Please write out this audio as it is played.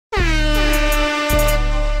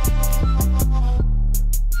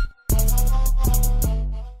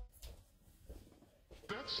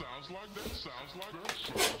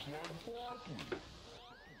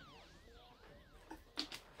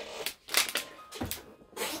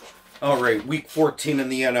All right, week 14 in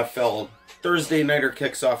the NFL. Thursday nighter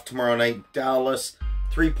kicks off tomorrow night. Dallas,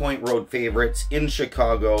 3-point road favorites in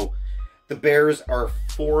Chicago. The Bears are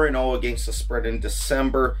 4-0 against the spread in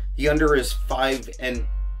December. The under is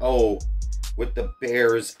 5-0 with the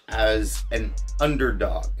Bears as an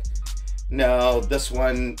underdog. Now, this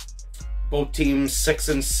one, both teams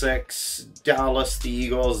 6-6. Dallas, the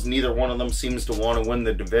Eagles, neither one of them seems to want to win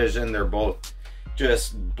the division. They're both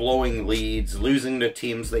just blowing leads, losing to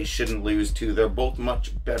teams they shouldn't lose to. They're both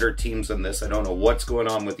much better teams than this. I don't know what's going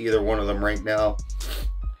on with either one of them right now.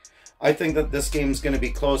 I think that this game's going to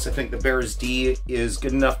be close. I think the Bears D is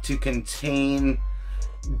good enough to contain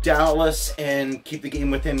Dallas and keep the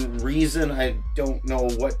game within reason. I don't know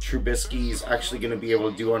what Trubisky's actually going to be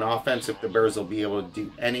able to do on offense, if the Bears will be able to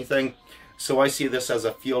do anything. So I see this as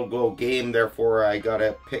a field goal game. Therefore, I got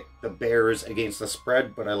to pick the Bears against the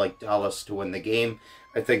spread, but I like Dallas to win the game.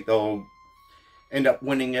 I think they'll end up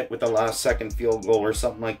winning it with a last-second field goal or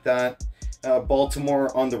something like that.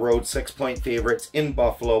 Baltimore on the road, 6-point favorites in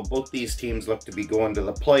Buffalo. Both these teams look to be going to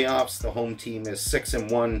the playoffs. The home team is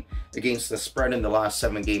 6-1 against the spread in the last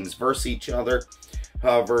 7 games versus each other.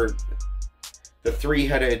 However, the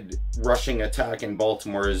three-headed rushing attack in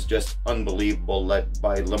Baltimore is just unbelievable, led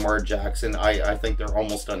by Lamar Jackson. I think they're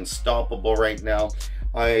almost unstoppable right now.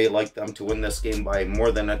 I like them to win this game by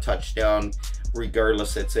more than a touchdown,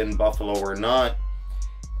 regardless it's in Buffalo or not.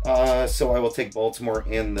 So I will take Baltimore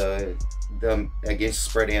and them against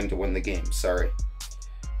spread and to win the game. Sorry.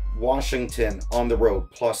 Washington on the road,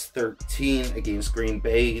 plus 13 against Green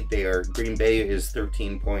Bay. Green Bay is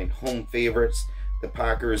 13-point home favorites. The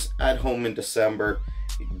Packers at home in December.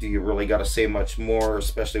 Do you really got to say much more,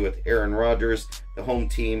 especially with Aaron Rodgers? The home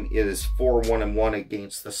team is 4-1-1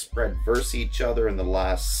 against the spread versus each other in the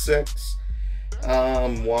last 6.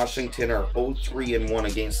 Washington are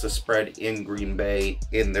 0-3-1 against the spread in Green Bay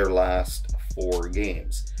in their last 4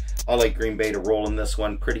 games. I like Green Bay to roll in this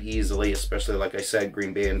one pretty easily, especially, like I said,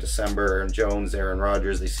 Green Bay in December. Aaron Jones, Aaron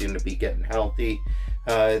Rodgers, they seem to be getting healthy.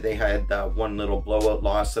 They had that one little blowout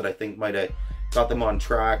loss that I think might have got them on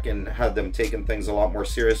track and had them taking things a lot more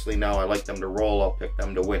seriously. Now I like them to roll. I'll pick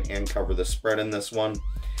them to win and cover the spread in this one.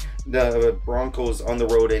 The Broncos on the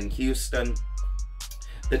road in Houston.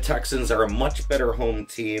 The Texans are a much better home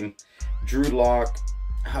team. Drew Lock,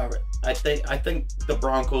 I think the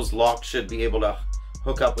Broncos lock should be able to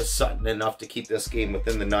hook up with Sutton enough to keep this game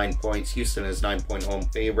within the 9 points. Houston is 9-point home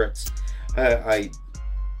favorites. I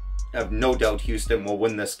have no doubt Houston will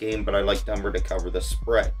win this game, but I like Denver to cover the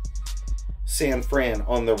spread. San Fran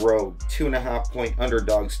on the road, 2.5-point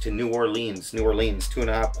underdogs to New Orleans. New Orleans,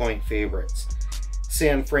 2.5-point favorites.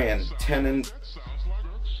 San Fran,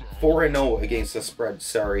 4-0 against the spread,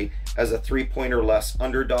 as a 3-point or less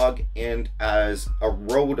underdog, and as a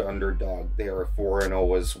road underdog, they are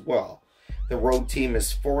 4-0 as well. The road team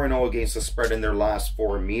is 4-0 against the spread in their last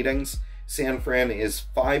 4 meetings. San Fran is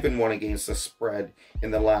 5-1 against the spread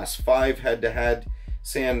in the last 5 head-to-head.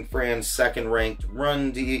 San Fran's second-ranked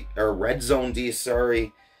red zone D,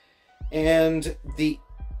 and the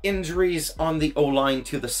injuries on the O-line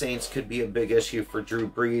to the Saints could be a big issue for Drew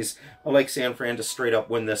Brees. I like San Fran to straight up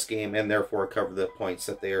win this game and therefore cover the points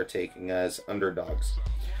that they are taking as underdogs.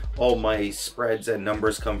 All my spreads and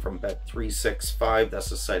numbers come from Bet365. That's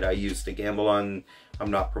the site I use to gamble on. I'm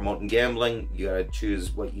not promoting gambling. You gotta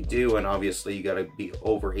choose what you do, and obviously you gotta be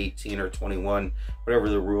over 18 or 21, whatever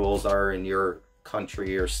the rules are in your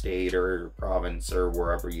country or state or province or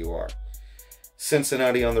wherever you are.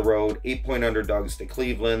 Cincinnati on the road, 8-point underdogs to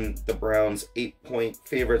Cleveland. The Browns, 8-point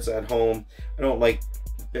favorites at home. I don't like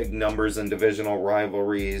big numbers in divisional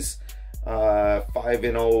rivalries.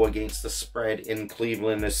 5-0 against the spread in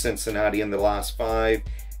Cleveland is Cincinnati in the last 5.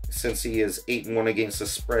 Cincy is 8-1 against the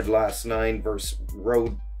spread last 9 versus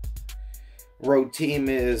road team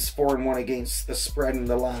is 4-1 against the spread in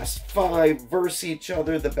the last 5 versus each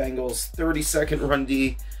other. The Bengals, 32nd run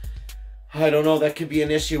D. I don't know, that could be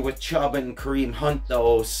an issue with Chubb and Kareem Hunt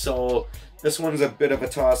though, so this one's a bit of a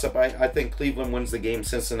toss-up. I think Cleveland wins the game.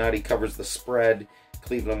 Cincinnati covers the spread.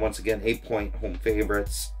 Cleveland, once again, 8-point home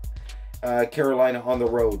favorites. Carolina on the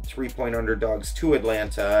road, 3-point underdogs to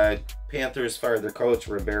Atlanta. Panthers fired their coach,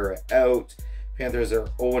 Rivera out. Panthers are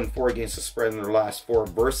 0-4 against the spread in their last 4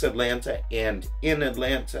 versus Atlanta and in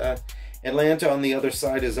Atlanta. Atlanta on the other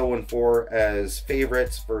side is 0-4 as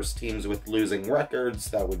favorites versus teams with losing records.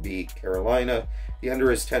 That would be Carolina. The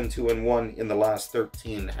under is 10-2-1 in the last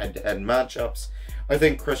 13 head-to-head matchups. I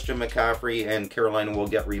think Christian McCaffrey and Carolina will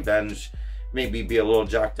get revenge. Maybe be a little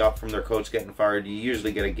jacked up from their coach getting fired. You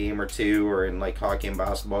usually get a game or 2, or in like hockey and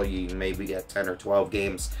basketball, you maybe get 10 or 12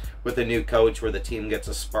 games with a new coach where the team gets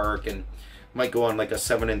a spark and might go on like a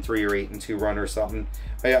 7-3 or 8-2 run or something.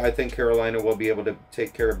 I think Carolina will be able to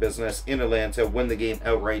take care of business in Atlanta, win the game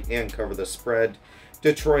outright, and cover the spread.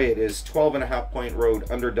 Detroit is 12.5-point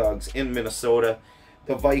road underdogs in Minnesota.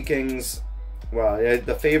 The Vikings, well,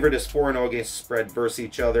 the favorite is 4-0 against the spread versus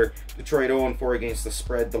each other. Detroit 0-4 against the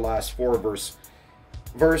spread the last 4 versus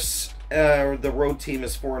the road team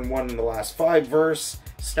is 4-1 in the last 5 versus.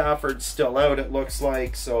 Stafford's still out, it looks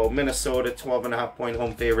like. So Minnesota, 12.5-point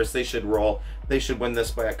home favorites. They should roll. They should win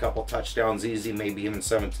this by a couple touchdowns easy, maybe even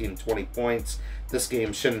 17, 20 points. This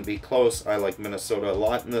game shouldn't be close. I like Minnesota a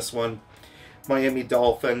lot in this one. Miami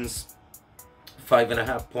Dolphins,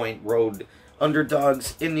 5.5-point road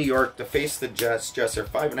underdogs in New York to face the Jets. Jets are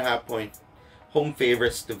 5.5-point home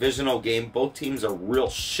favorites. Divisional game. Both teams are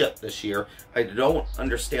real shit this year. I don't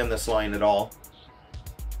understand this line at all.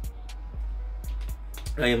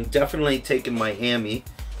 I am definitely taking Miami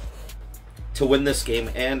to win this game,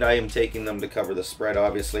 and I am taking them to cover the spread,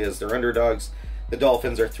 obviously, as they're underdogs. The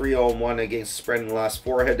Dolphins are 3-0-1 against the spread in the last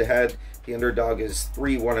 4 head-to-head. The underdog is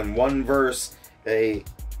 3-1-1 versus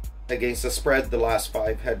against the spread the last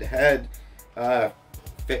 5 head-to-head.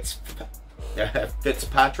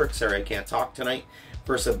 Fitzpatrick, sorry, I can't talk tonight,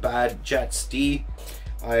 versus a bad Jets D.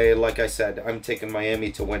 Like I said, I'm taking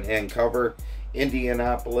Miami to win and cover.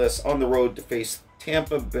 Indianapolis on the road to face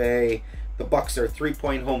Tampa Bay. The Bucks are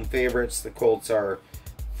 3-point home favorites. The Colts are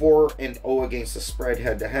 4-0 against the spread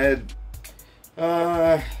head-to-head.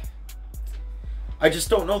 I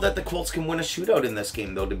just don't know that the Colts can win a shootout in this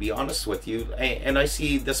game, though, to be honest with you. And I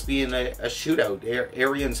see this being a shootout.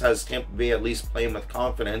 Arians has Tampa Bay at least playing with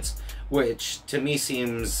confidence, which to me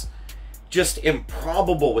seems just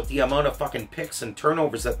improbable with the amount of fucking picks and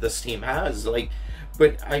turnovers that this team has.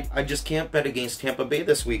 But I just can't bet against Tampa Bay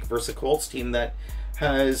this week versus a Colts team that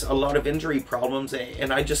has a lot of injury problems,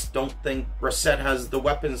 and I just don't think Brissett has the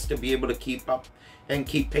weapons to be able to keep up and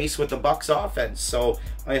keep pace with the Bucs offense. So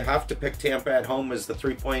I have to pick Tampa at home as the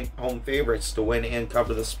 3-point home favorites to win and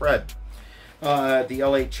cover the spread. The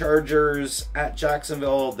LA Chargers at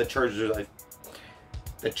Jacksonville. The Chargers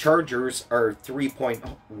are 3-point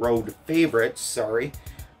road favorites, sorry.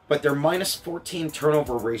 But their -14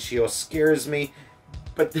 turnover ratio scares me.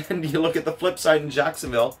 But then you look at the flip side in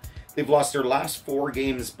Jacksonville. They've lost their last 4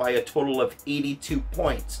 games by a total of 82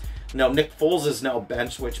 points. Now, Nick Foles is now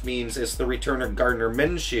benched, which means it's the return of Gardner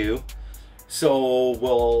Minshew. So,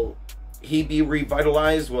 will he be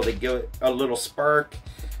revitalized? Will they give it a little spark?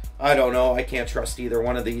 I don't know. I can't trust either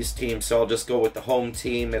one of these teams, so I'll just go with the home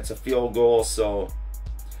team. It's a field goal, so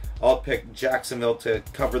I'll pick Jacksonville to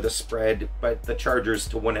cover the spread, but the Chargers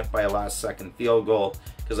to win it by a last-second field goal,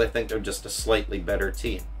 because I think they're just a slightly better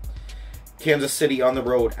team. Kansas City on the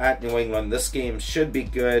road at New England. This game should be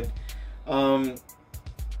good.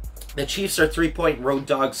 The Chiefs are 3-point road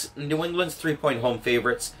dogs. New England's 3-point home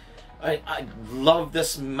favorites. I love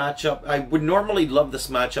this matchup. I would normally love this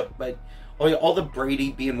matchup, but all the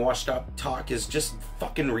Brady being washed up talk is just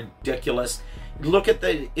fucking ridiculous. Look at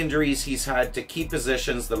the injuries he's had to key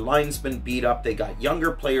positions. The line's been beat up. They got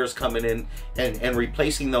younger players coming in and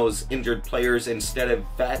replacing those injured players instead of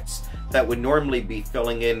vets that would normally be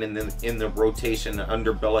filling in the rotation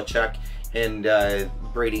under Belichick and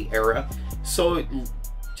Brady era. So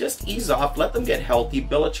just ease off. Let them get healthy.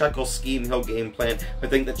 Belichick will scheme. He'll game plan. I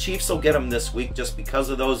think the Chiefs will get them this week just because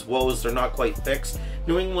of those woes. They're not quite fixed.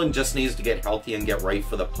 New England just needs to get healthy and get right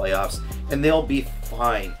for the playoffs, and they'll be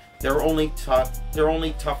fine. Their only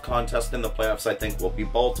tough contest in the playoffs, I think, will be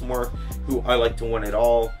Baltimore, who I like to win it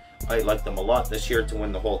all. I like them a lot this year to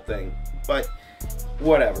win the whole thing. But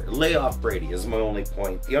whatever. Lay off Brady is my only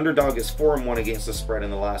point. The underdog is 4-1 against the spread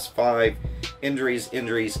in the last 5. Injuries,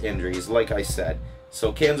 like I said.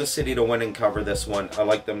 So Kansas City to win and cover this one. I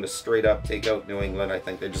like them to straight up take out New England. I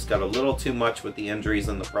think they just got a little too much with the injuries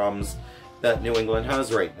and the problems that New England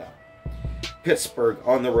has right now. Pittsburgh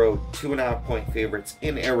on the road, 2.5-point favorites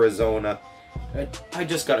in Arizona. I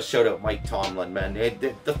just got to shout out Mike Tomlin, man.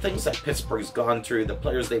 The things that Pittsburgh's gone through, the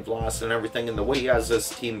players they've lost and everything, and the way he has his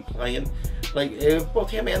team playing, like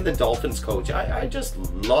both him and the Dolphins coach, I just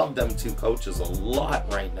love them two coaches a lot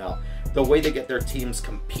right now. The way they get their teams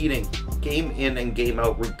competing game in and game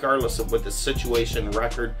out, regardless of what the situation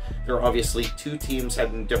record. There are obviously 2 teams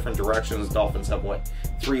heading different directions. Dolphins have,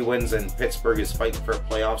 3 wins, and Pittsburgh is fighting for a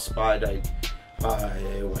playoff spot.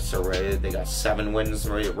 What's the rate? They got 7 wins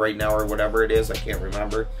right now, or whatever it is. I can't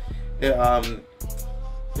remember. Man,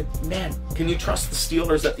 can you trust the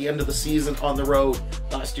Steelers at the end of the season on the road?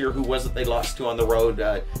 Last year, who was it they lost to on the road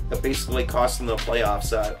that basically cost them the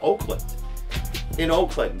playoffs? Oakland. In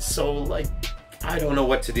Oakland. So, I don't know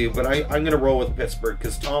what to do, but I'm going to roll with Pittsburgh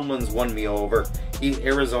because Tomlin's won me over.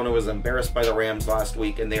 Arizona was embarrassed by the Rams last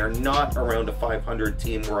week, and they are not around a 500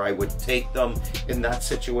 team where I would take them in that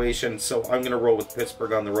situation. So I'm going to roll with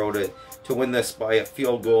Pittsburgh on the road to win this by a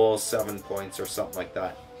field goal, 7 points or something like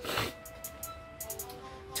that.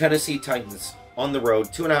 Tennessee Titans on the road,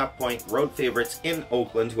 2.5-point road favorites in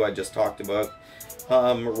Oakland, who I just talked about.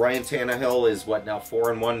 Ryan Tannehill is what now,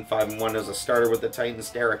 4-1, 5-1 as a starter with the Titans.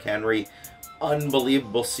 Derrick Henry,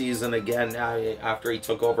 unbelievable season again after he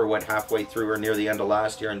took over halfway through or near the end of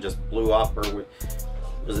last year and just blew up, or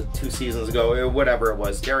was it 2 seasons ago, whatever it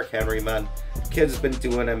was. Derrick Henry, man, kid's been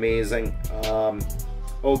doing amazing.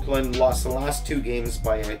 Oakland lost the last 2 games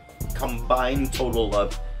by a combined total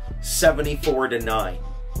of 74-9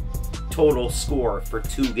 total score for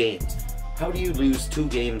 2 games. How do you lose 2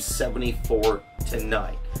 games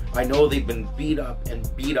 74-9? I know they've been beat up and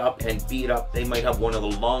beat up and beat up. They might have one of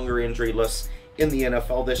the longer injury lists in the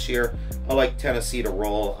NFL this year. I like Tennessee to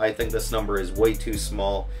roll. I think this number is way too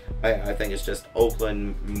small. I think it's just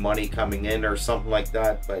Oakland money coming in or something like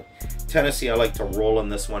that. But Tennessee, I like to roll in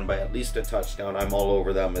this one by at least a touchdown. I'm all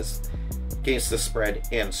over them as against the spread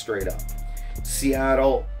and straight up.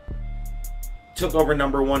 Seattle took over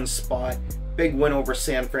 #1 spot. Big win over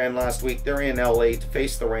San Fran last week. They're in LA to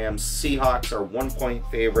face the Rams. Seahawks are 1-point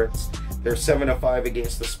favorites. They're 7-5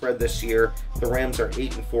 against the spread this year. The Rams are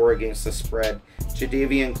 8-4 against the spread.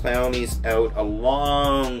 Jadeveon Clowney's out. A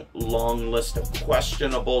long list of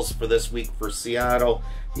questionables for this week for Seattle.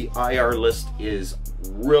 The IR list is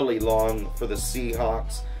really long for the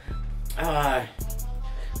Seahawks. I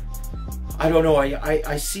don't know.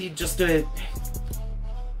 I see just a...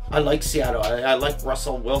 I like Seattle. I like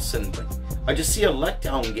Russell Wilson, but I just see a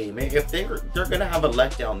letdown game. If they're going to have a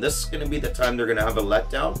letdown, this is going to be the time they're going to have a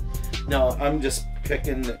letdown. Now, I'm just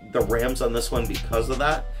picking the Rams on this one because of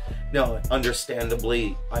that. Now,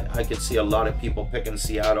 understandably, I could see a lot of people picking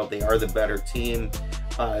Seattle. They are the better team.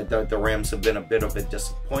 The Rams have been a bit of a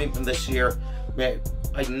disappointment this year.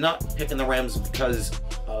 I'm not picking the Rams because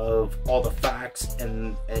of all the facts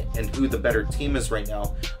and who the better team is right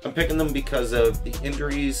now. I'm picking them because of the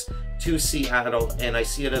injuries to Seattle, and I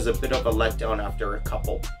see it as a bit of a letdown after a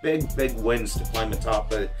couple big wins to climb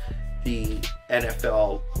atop of the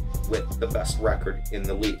NFL with the best record in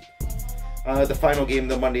the league. The final game,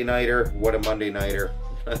 the Monday Nighter. What a Monday Nighter.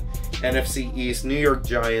 NFC East, New York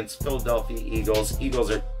Giants, Philadelphia Eagles. Eagles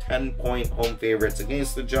are 10-point home favorites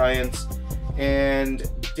against the Giants. And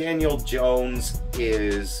Daniel Jones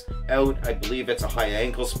is out. I believe it's a high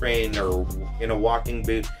ankle sprain or in a walking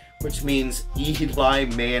boot, which means Eli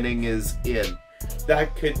Manning is in.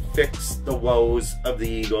 That could fix the woes of the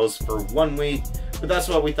Eagles for 1 week, but that's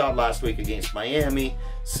what we thought last week against Miami.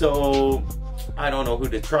 So I don't know who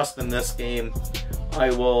to trust in this game. I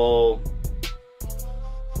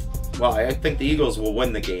think the Eagles will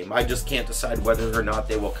win the game. I just can't decide whether or not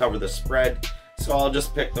they will cover the spread. So I'll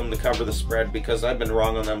just pick them to cover the spread because I've been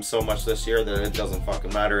wrong on them so much this year that it doesn't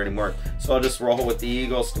fucking matter anymore. So I'll just roll with the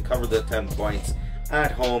Eagles to cover the 10 points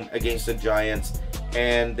at home against the Giants,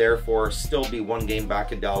 and therefore still be 1 game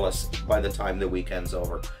back in Dallas by the time the weekend's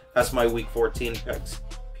over. That's my Week 14 picks.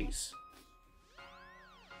 Peace.